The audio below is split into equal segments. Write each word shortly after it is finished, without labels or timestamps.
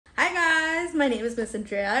My name is Miss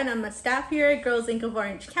Andrea and I'm a staff here at Girls Inc. of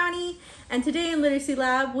Orange County. And today in Literacy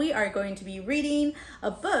Lab, we are going to be reading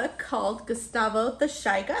a book called Gustavo the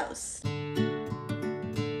Shy Ghost.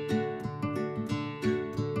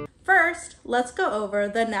 First, let's go over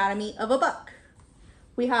the anatomy of a book.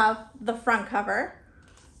 We have the front cover,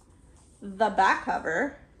 the back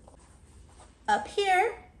cover. Up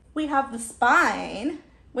here, we have the spine,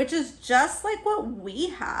 which is just like what we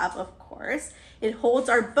have, of course. It holds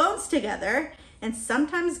our bones together and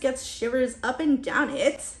sometimes gets shivers up and down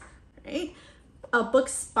it, right? A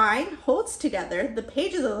book's spine holds together the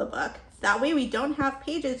pages of the book. That way we don't have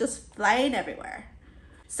pages just flying everywhere.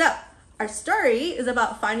 So, our story is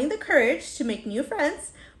about finding the courage to make new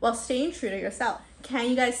friends while staying true to yourself. Can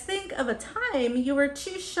you guys think of a time you were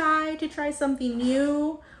too shy to try something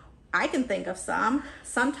new? I can think of some.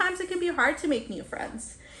 Sometimes it can be hard to make new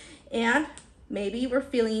friends. And maybe we're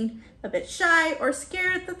feeling a bit shy or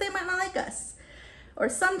scared that they might not like us. Or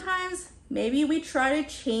sometimes maybe we try to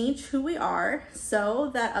change who we are so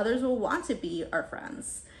that others will want to be our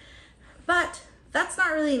friends. But that's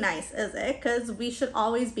not really nice, is it? Because we should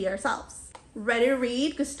always be ourselves. Ready to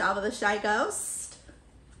read Gustavo the Shy Ghost?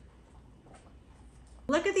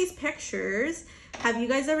 Look at these pictures. Have you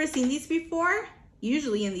guys ever seen these before?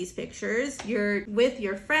 Usually in these pictures, you're with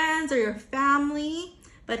your friends or your family.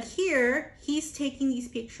 But here, he's taking these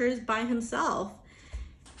pictures by himself.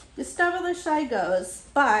 Gustavo the Shy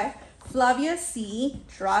Ghost by Flavia Z,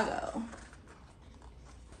 Drago.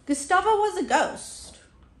 Gustavo was a ghost.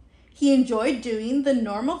 He enjoyed doing the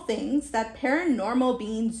normal things that paranormal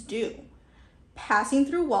beings do. Passing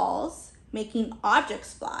through walls, making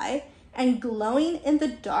objects fly, and glowing in the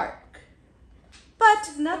dark.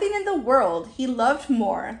 But nothing in the world he loved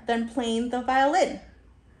more than playing the violin.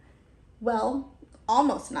 Well,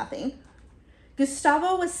 almost nothing.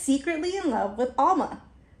 Gustavo was secretly in love with Alma,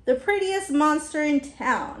 the prettiest monster in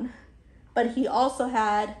town. But he also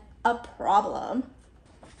had a problem.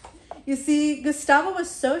 You see, Gustavo was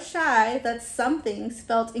so shy that some things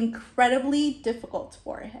felt incredibly difficult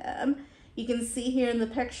for him. You can see here in the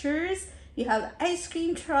pictures, you have the ice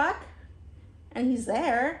cream truck, and he's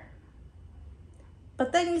there.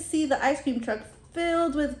 But then you see the ice cream truck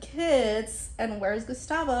filled with kids, and where's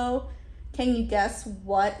Gustavo? Can you guess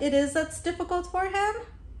what it is that's difficult for him?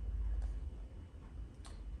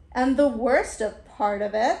 And the worst part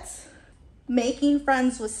of it, making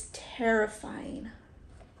friends was terrifying.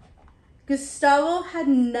 Gustavo had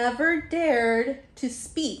never dared to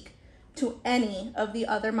speak to any of the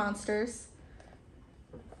other monsters.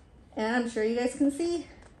 And I'm sure you guys can see,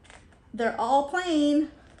 they're all playing,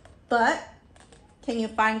 but can you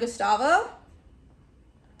find Gustavo?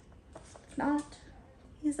 If not,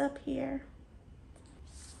 he's up here.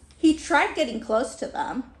 He tried getting close to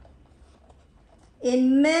them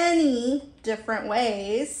in many different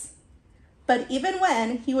ways, but even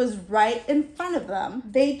when he was right in front of them,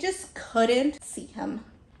 they just couldn't see him.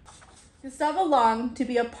 Gustavo longed to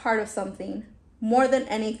be a part of something. More than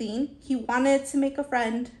anything, he wanted to make a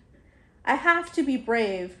friend. I have to be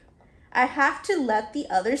brave. I have to let the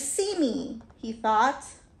others see me, he thought.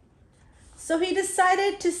 So he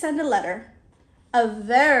decided to send a letter. A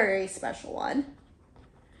very special one.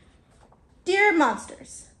 Dear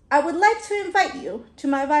monsters, I would like to invite you to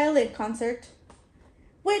my violin concert,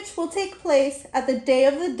 which will take place at the Day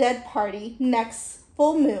of the Dead party next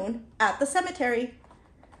full moon at the cemetery.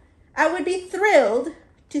 I would be thrilled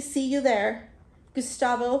to see you there,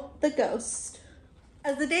 Gustavo the Ghost.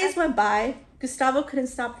 As the days went by, Gustavo couldn't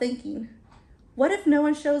stop thinking, what if no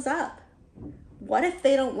one shows up? What if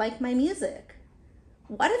they don't like my music?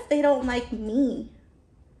 What if they don't like me?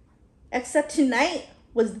 Except tonight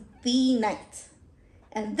was the night,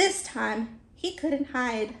 and this time he couldn't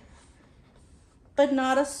hide. But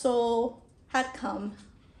not a soul had come.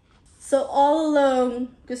 So all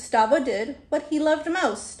alone, Gustavo did what he loved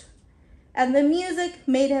most, and the music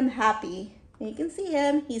made him happy. And you can see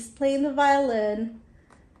him, he's playing the violin.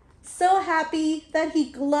 So happy that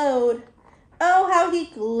he glowed. Oh, how he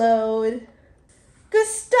glowed.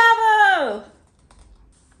 Gustavo!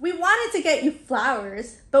 We wanted to get you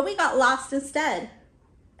flowers, but we got lost instead.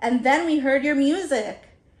 And then we heard your music.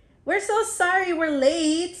 We're so sorry we're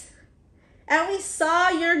late. And we saw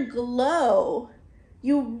your glow.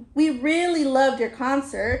 We really loved your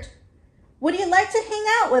concert. Would you like to hang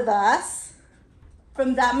out with us?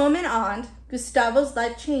 From that moment on, Gustavo's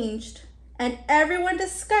life changed, and everyone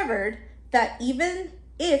discovered that even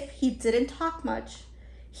if he didn't talk much,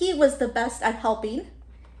 he was the best at helping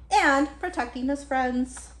and protecting his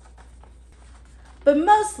friends. But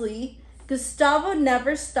mostly, Gustavo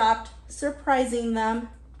never stopped surprising them.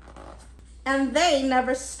 and they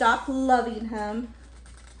never stop loving him.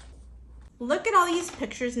 Look at all these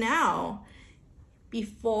pictures now.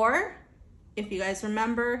 Before, if you guys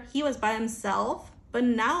remember, he was by himself, but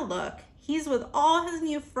now look, he's with all his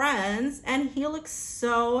new friends and he looks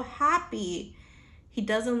so happy. He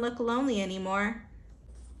doesn't look lonely anymore.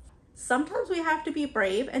 Sometimes we have to be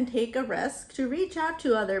brave and take a risk to reach out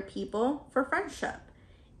to other people for friendship.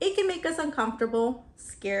 It can make us uncomfortable,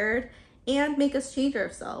 scared, and make us change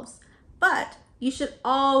ourselves. But you should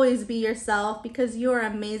always be yourself because you are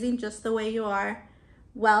amazing just the way you are.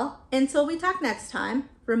 Well, until we talk next time,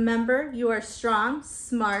 remember you are strong,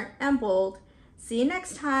 smart, and bold. See you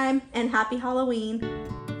next time, and happy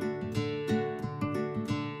Halloween.